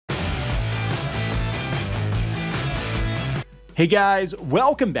Hey guys,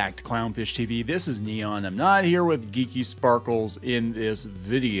 welcome back to Clownfish TV. This is Neon. I'm not here with Geeky Sparkles in this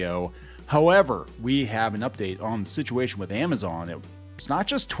video. However, we have an update on the situation with Amazon. It's not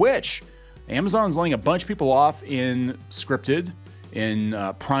just Twitch. Amazon's laying a bunch of people off in scripted, in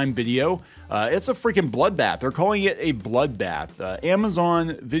Prime Video. It's a freaking bloodbath. They're calling it a bloodbath.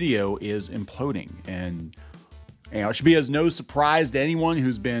 Amazon Video is imploding, and it should be as no surprise to anyone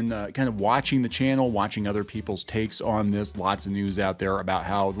who's been kind of watching the channel, watching other people's takes on this. Lots of news out there about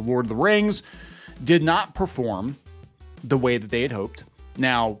how The Lord of the Rings did not perform the way that they had hoped.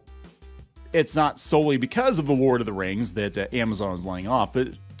 Now, it's not solely because of The Lord of the Rings that Amazon is laying off, but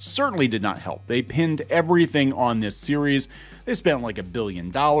it certainly did not help. They pinned everything on this series. They spent like $1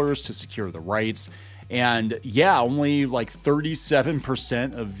 billion to secure the rights. And yeah, only like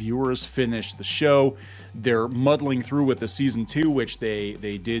 37% of viewers finished the show. They're muddling through with the season 2, which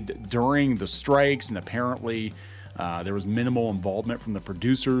they did during the strikes, and apparently there was minimal involvement from the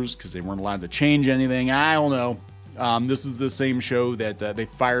producers because they weren't allowed to change anything. I don't know. This is the same show that they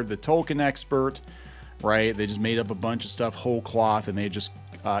fired the Tolkien expert, right? They just made up a bunch of stuff whole cloth, and they just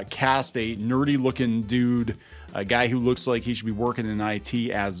cast a nerdy-looking dude, a guy who looks like he should be working in IT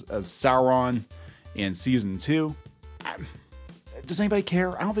as Sauron in season 2. Does anybody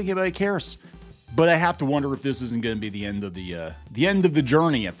care? I don't think anybody cares. But I have to wonder if this isn't going to be the end of the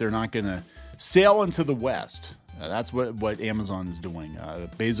journey, if they're not going to sail into the West. That's what Amazon is doing.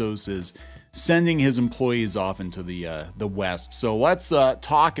 Bezos is sending his employees off into the West. So let's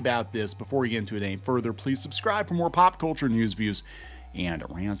talk about this before we get into it any further. Please subscribe for more pop culture news, views, and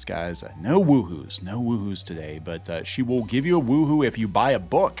rants, guys. No woohoos today, but she will give you a woohoo if you buy a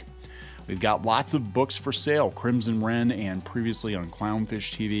book. We've got lots of books for sale, Crimson Wren and previously on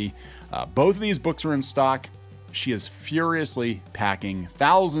Clownfish TV. Both of these books are in stock. She is furiously packing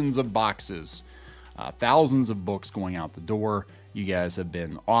thousands of boxes, thousands of books going out the door. You guys have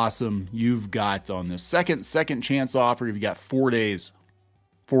been awesome. You've got on this second chance offer, you've got 4 days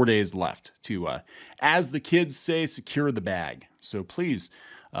left to, as the kids say, secure the bag. So please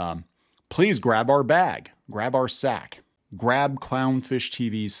grab our bag, grab our sack. Grab Clownfish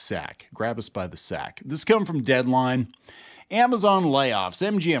TV's sack. Grab us by the sack. This comes from Deadline. Amazon layoffs.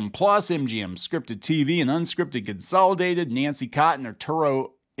 MGM Plus, MGM Scripted TV, and Unscripted Consolidated. Nancy Cotton,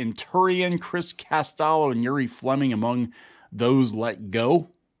 Arturo Inturian, Chris Castallo, and Yuri Fleming among those let go.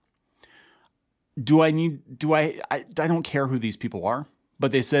 I don't care who these people are,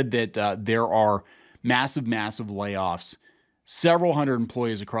 but they said that there are massive layoffs. Several hundred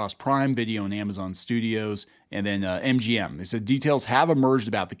employees across Prime Video and Amazon Studios, and then MGM. They said details have emerged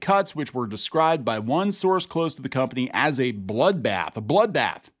about the cuts, which were described by one source close to the company as a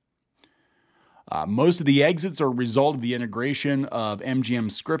bloodbath. Most of the exits are a result of the integration of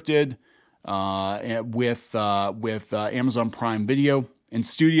MGM Scripted with Amazon Prime Video and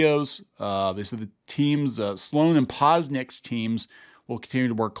Studios. They said the teams, Sloan and Posnick's teams, will continue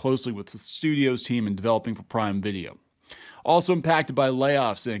to work closely with the Studios team in developing for Prime Video. Also impacted by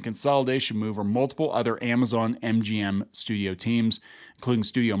layoffs and consolidation move are multiple other Amazon MGM studio teams, including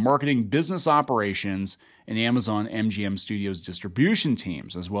studio marketing, business operations, and Amazon MGM Studios distribution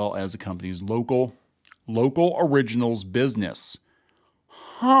teams, as well as the company's local originals business.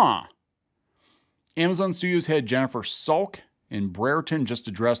 Amazon Studios head Jennifer Salk in Brereton just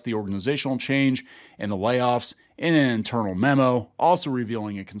addressed the organizational change and the layoffs in an internal memo, also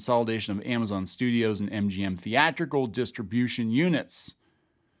revealing a consolidation of Amazon Studios and MGM theatrical distribution units.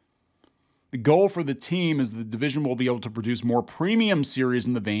 The goal for the team is the division will be able to produce more premium series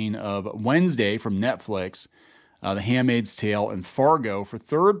in the vein of Wednesday from Netflix, The Handmaid's Tale, and Fargo for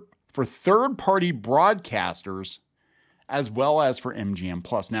third-party broadcasters, as well as for MGM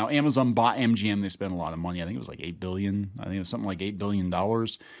Plus. Now, Amazon bought MGM. They spent a lot of money. I think it was like $8 billion. I think it was something like $8 billion.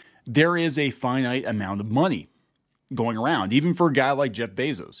 There is a finite amount of money going around, even for a guy like Jeff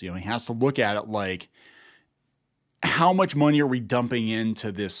Bezos. You know, he has to look at it like, how much money are we dumping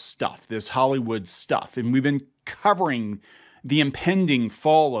into this stuff, this Hollywood stuff? And we've been covering the impending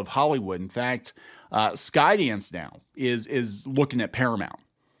fall of Hollywood. In fact, Skydance now is looking at Paramount,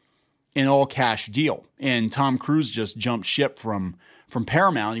 an all-cash deal. And Tom Cruise just jumped ship from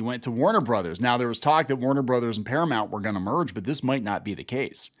Paramount. He went to Warner Brothers. Now, there was talk that Warner Brothers and Paramount were going to merge, but this might not be the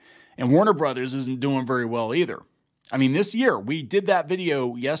case. And Warner Brothers isn't doing very well either. I mean, this year, we did that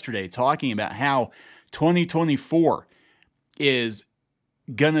video yesterday talking about how 2024 is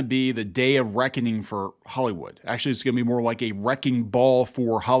going to be the day of reckoning for Hollywood. Actually, it's going to be more like a wrecking ball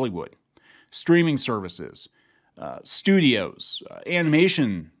for Hollywood. Streaming services, studios,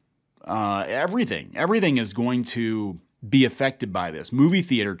 animation, everything is going to be affected by this. Movie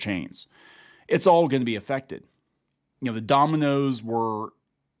theater chains, it's all going to be affected. the dominoes were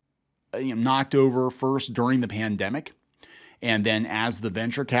knocked over first during the pandemic. And then as the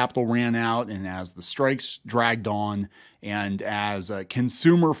venture capital ran out and as the strikes dragged on and as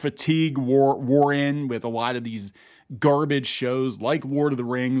consumer fatigue wore in with a lot of these garbage shows like Lord of the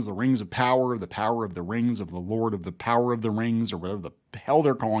Rings, the Rings of Power, the Power of the Rings of the Lord of the Power of the Rings, or whatever the hell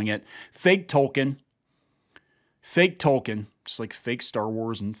they're calling it. Fake Tolkien, just like fake Star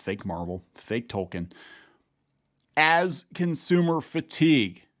Wars and fake Marvel, fake Tolkien. As consumer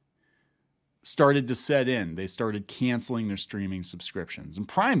fatigue started to set in, they started canceling their streaming subscriptions. And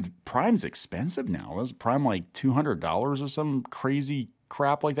Prime's expensive now. Was Prime like $200 or some crazy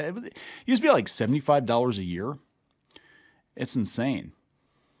crap like that? It used to be like $75 a year. It's insane.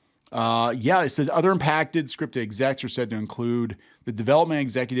 Yeah, it said other impacted scripted execs are said to include the development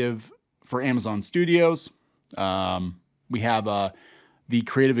executive for Amazon Studios. We have the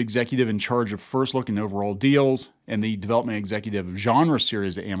creative executive in charge of first look and overall deals, and the development executive of genre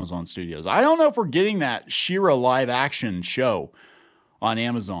series at Amazon Studios. I don't know if we're getting that She-Ra live action show on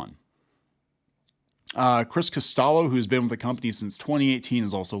Amazon. Chris Costello, who's been with the company since 2018,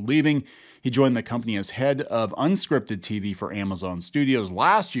 is also leaving. He joined the company as head of unscripted TV for Amazon Studios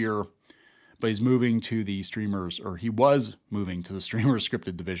last year, but he's moving to the streamers, or he was moving to the streamer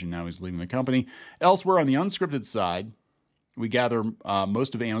scripted division. Now he's leaving the company. Elsewhere on the unscripted side, we gather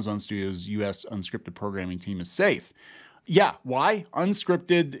most of Amazon Studios' U.S. unscripted programming team is safe. Yeah, why?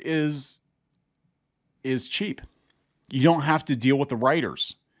 Unscripted is cheap. You don't have to deal with the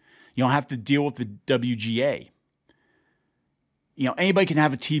writers. You don't have to deal with the WGA. Anybody can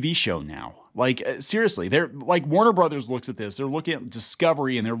have a TV show now. Like, seriously, they're like Warner Brothers looks at this. They're looking at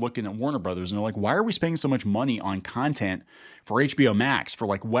Discovery and they're looking at Warner Brothers and they're like, why are we spending so much money on content for HBO Max, for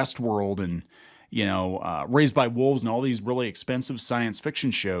like Westworld and, Raised by Wolves and all these really expensive science fiction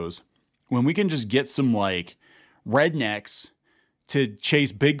shows when we can just get some like rednecks to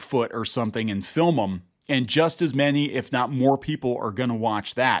chase Bigfoot or something and film them, and just as many, if not more people are going to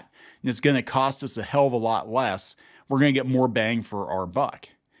watch that. And it's going to cost us a hell of a lot less. We're going to get more bang for our buck.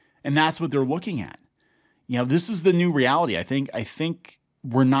 And that's what they're looking at. This is the new reality. I think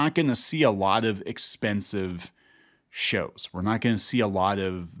we're not going to see a lot of expensive shows. We're not going to see a lot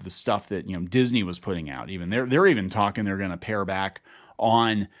of the stuff that, Disney was putting out. Even they're even talking they're going to pare back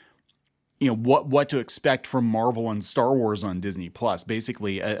on, what to expect from Marvel and Star Wars on Disney Plus.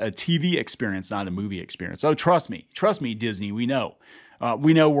 Basically a TV experience, not a movie experience. Oh, trust me, Disney. We know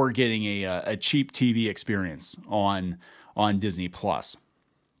we're getting a cheap TV experience on Disney Plus.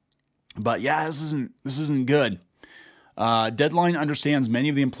 But yeah, this isn't good. Deadline understands many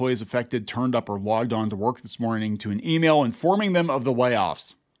of the employees affected turned up or logged on to work this morning to an email informing them of the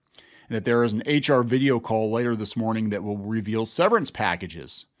layoffs, and that there is an HR video call later this morning that will reveal severance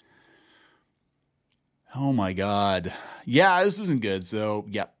packages. Oh my God. Yeah, this isn't good. So,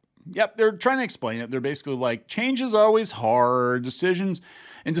 yep, they're trying to explain it. They're basically like, change is always hard. Decisions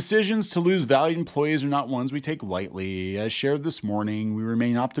to lose valued employees are not ones we take lightly. As shared this morning, we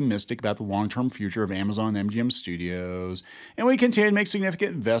remain optimistic about the long-term future of Amazon MGM Studios, and we continue to make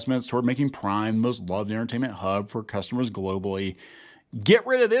significant investments toward making Prime the most loved entertainment hub for customers globally. Get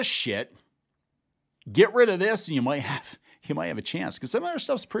rid of this shit. Get rid of this, and you might have a chance, because some of their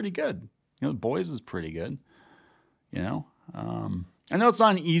stuff's pretty good. The Boys is pretty good. I know it's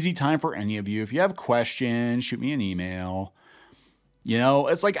not an easy time for any of you. If you have questions, shoot me an email.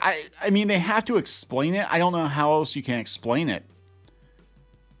 It's like, I mean, they have to explain it. I don't know how else you can explain it.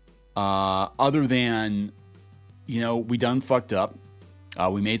 Other than, we done fucked up.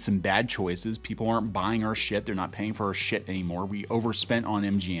 We made some bad choices. People aren't buying our shit. They're not paying for our shit anymore. We overspent on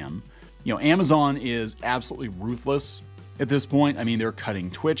MGM. Amazon is absolutely ruthless at this point. I mean, they're cutting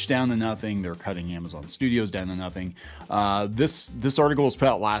Twitch down to nothing. They're cutting Amazon Studios down to nothing. This article was put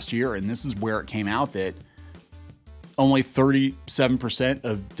out last year, and this is where it came out that only 37%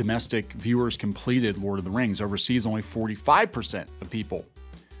 of domestic viewers completed Lord of the Rings. Overseas, only 45% of people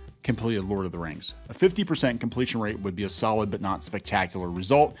completed Lord of the Rings. A 50% completion rate would be a solid but not spectacular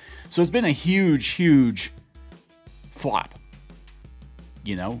result. So it's been a huge, huge flop.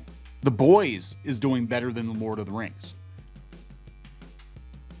 The Boys is doing better than the Lord of the Rings.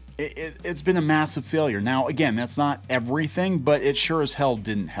 It's been a massive failure. Now, again, that's not everything, but it sure as hell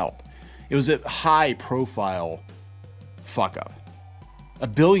didn't help. It was a high-profile fuck up.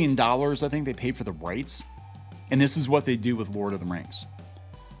 $1 billion, I think they paid for the rights. And this is what they do with Lord of the Rings.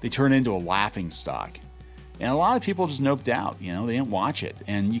 They turn it into a laughing stock. And a lot of people just noped out. They didn't watch it.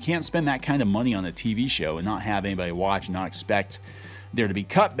 And you can't spend that kind of money on a TV show and not have anybody watch and not expect there to be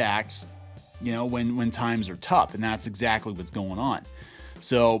cutbacks, when times are tough. And that's exactly what's going on.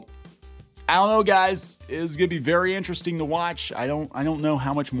 So I don't know, guys. It's gonna be very interesting to watch. I don't know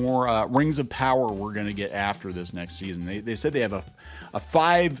how much more Rings of Power we're gonna get after this next season. They said they have a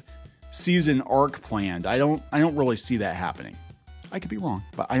 5-season arc planned. I don't really see that happening. I could be wrong,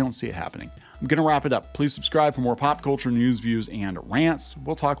 but I don't see it happening. I'm gonna wrap it up. Please subscribe for more pop culture news, views, and rants.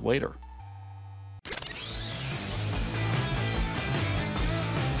 We'll talk later.